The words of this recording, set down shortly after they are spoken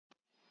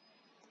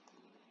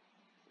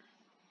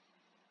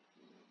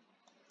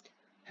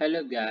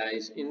Hello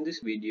guys, in this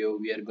video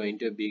we are going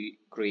to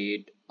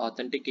create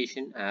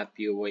authentication app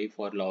UI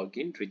for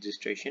login,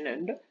 registration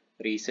and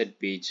reset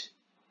page.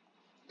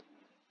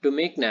 To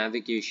make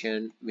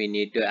navigation we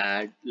need to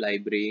add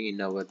library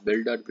in our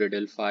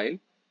build.gradle file.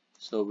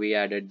 So we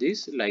added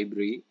this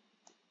library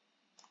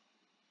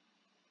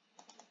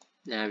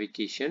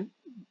navigation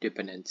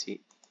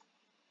dependency.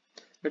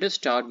 Let us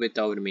start with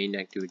our main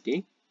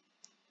activity.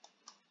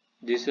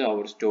 This is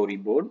our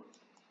storyboard.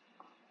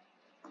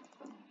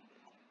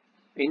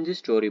 In the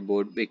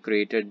storyboard, we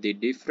created the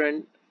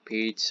different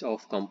pages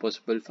of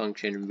composable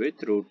function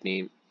with root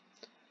name,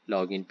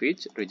 login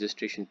page,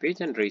 registration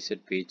page and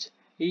reset page.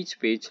 Each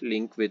page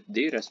linked with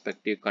the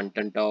respective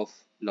content of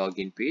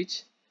login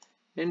page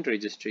and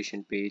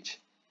registration page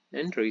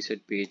and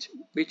reset page,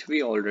 which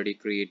we already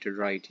created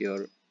right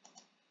here.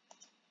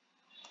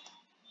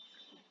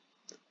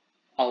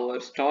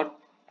 Our start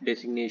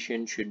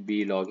designation should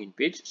be login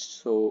page,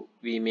 so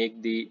we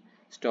make the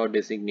start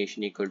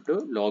designation equal to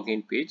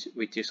login page,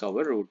 which is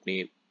our root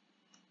name.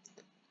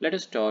 Let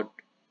us start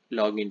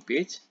login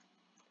page.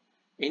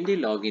 In the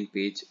login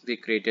page, we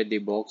created the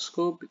box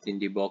scope. Within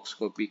the box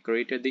scope, we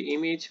created the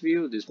image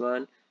view, this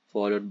one,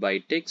 followed by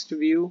text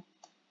view,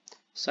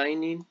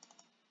 sign in,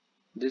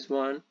 this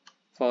one,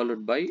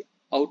 followed by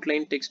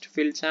outline text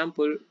field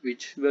sample,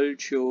 which will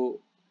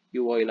show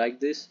UI like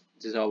this.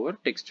 This is our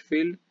text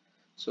field.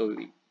 So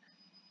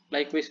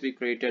likewise, we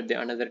created the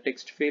another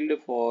text field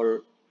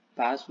for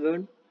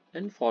password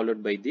and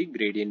followed by the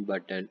gradient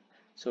button.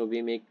 So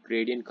we make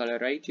gradient color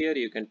right here.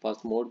 You can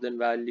pass more than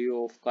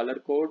value of color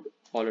code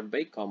followed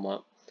by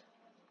comma.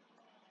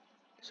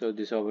 So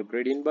this is our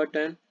gradient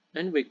button,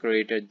 and we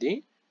created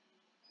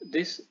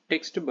this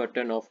text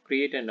button of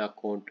create an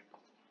account.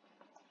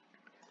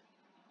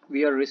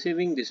 We are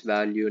receiving this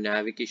value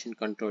navigation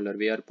controller.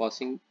 We are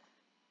passing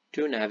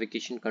to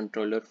navigation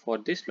controller for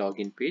this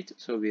login page.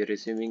 So we are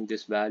receiving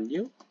this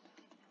value.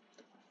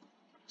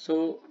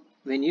 So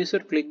when user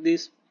click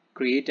this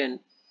create an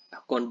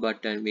account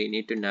button, we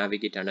need to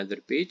navigate another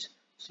page.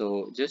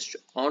 So just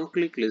on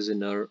click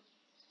listener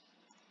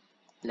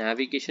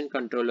navigation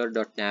controller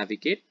dot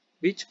navigate,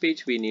 which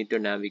page we need to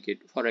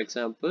navigate. For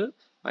example,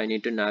 I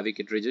need to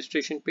navigate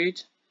registration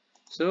page.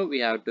 So we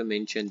have to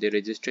mention the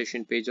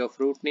registration page of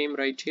root name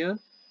right here.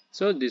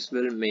 So this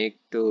will make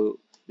to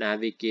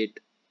navigate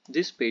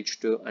this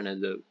page to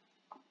another.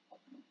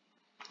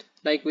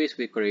 Likewise,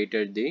 we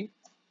created the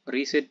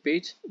reset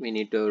page. We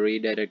need to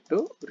redirect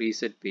to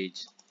reset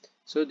page.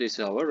 So this is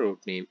our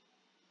root name.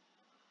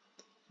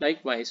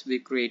 Likewise, we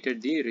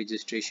created the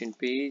registration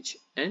page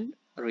and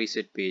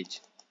reset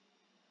page.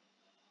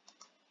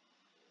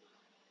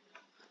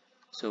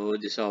 So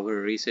this is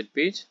our reset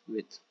page.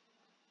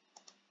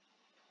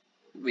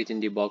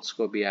 Within the box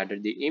scope we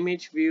added the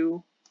image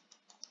view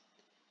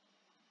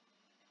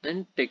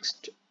and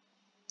text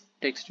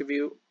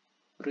view,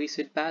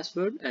 reset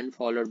password and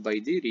followed by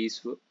the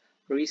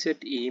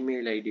reset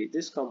email ID.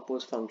 This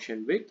compose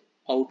function with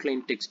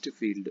outline text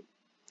field.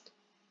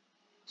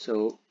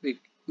 So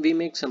we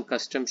make some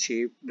custom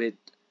shape with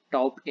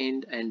top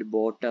end and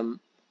bottom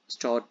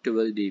start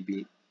 12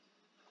 dB.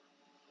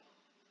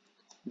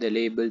 The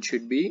label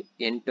should be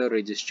enter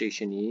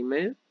registration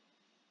email.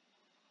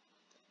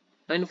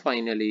 And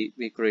finally,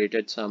 we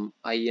created some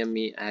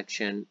IME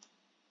action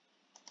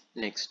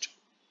next.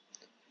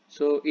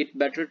 So it's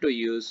better to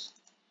use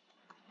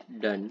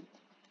done.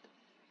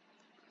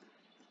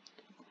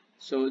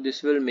 So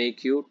this will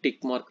make you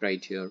tick mark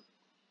right here.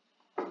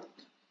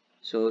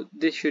 So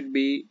this should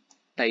be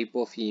type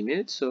of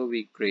email. So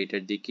we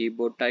created the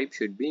keyboard type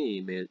should be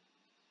email.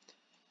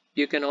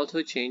 You can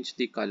also change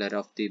the color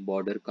of the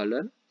border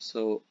color.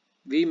 So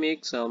we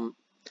make some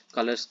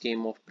color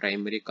scheme of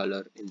primary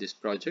color in this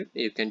project.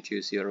 You can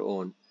choose your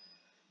own.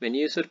 When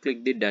user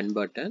click the done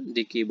button,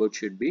 the keyboard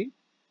should be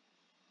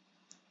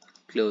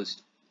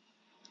closed.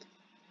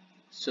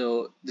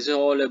 So this is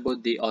all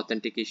about the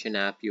authentication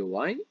app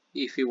UI.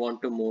 If you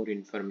want to more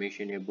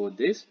information about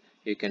this,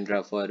 you can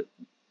refer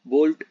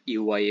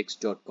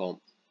boltuyx.com.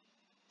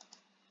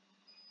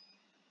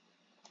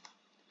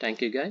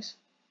 Thank you guys.